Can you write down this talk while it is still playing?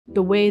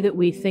The way that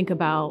we think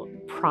about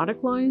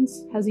product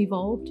lines has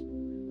evolved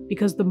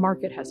because the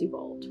market has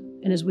evolved.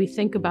 And as we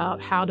think about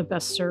how to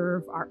best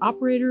serve our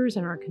operators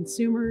and our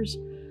consumers,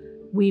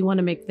 we want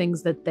to make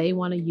things that they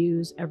want to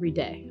use every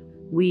day.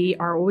 We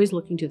are always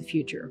looking to the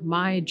future.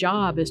 My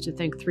job is to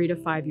think 3 to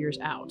 5 years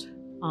out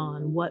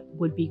on what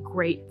would be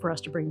great for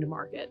us to bring to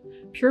market.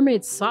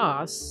 Puremade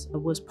sauce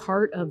was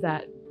part of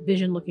that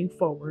vision looking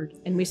forward.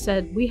 And we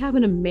said, we have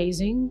an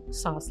amazing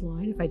sauce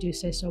line, if I do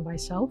say so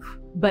myself,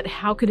 but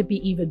how could it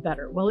be even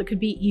better? Well, it could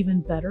be even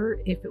better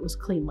if it was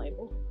clean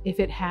label, if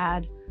it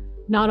had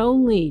not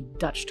only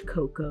Dutch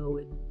cocoa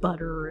and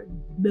butter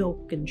and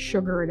milk and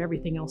sugar and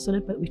everything else in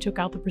it, but we took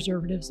out the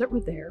preservatives that were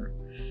there.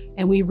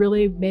 And we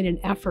really made an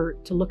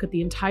effort to look at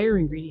the entire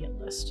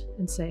ingredient list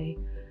and say,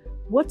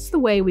 what's the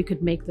way we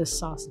could make this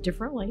sauce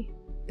differently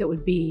that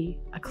would be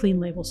a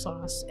clean label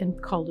sauce,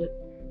 and called it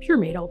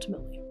Puremade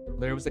ultimately.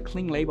 There was a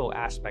clean label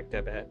aspect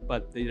of it,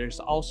 but there's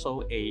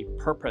also a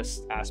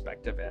purpose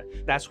aspect of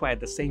it. That's why at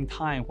the same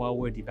time, while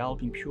we're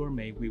developing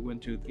Puremade, we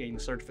went to gain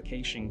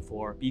certification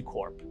for B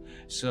Corp.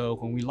 So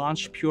when we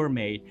launched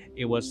Puremade,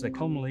 it was the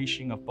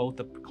culmination of both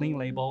the clean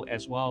label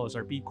as well as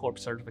our B Corp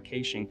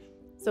certification.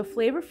 So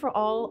Flavor for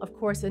All, of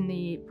course, in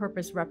the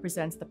purpose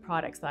represents the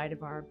product side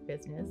of our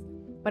business,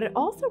 but it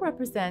also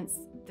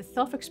represents the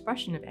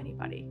self-expression of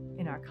anybody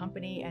in our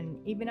company and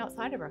even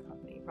outside of our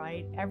company,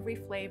 right? Every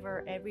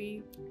flavor,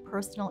 every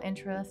personal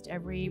interest,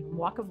 every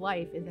walk of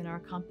life is in our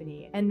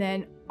company. And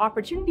then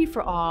Opportunity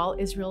for All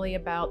is really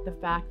about the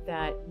fact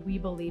that we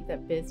believe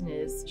that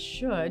business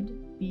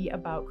should be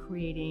about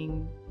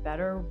creating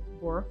better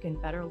work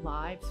and better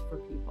lives for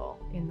people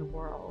in the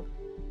world.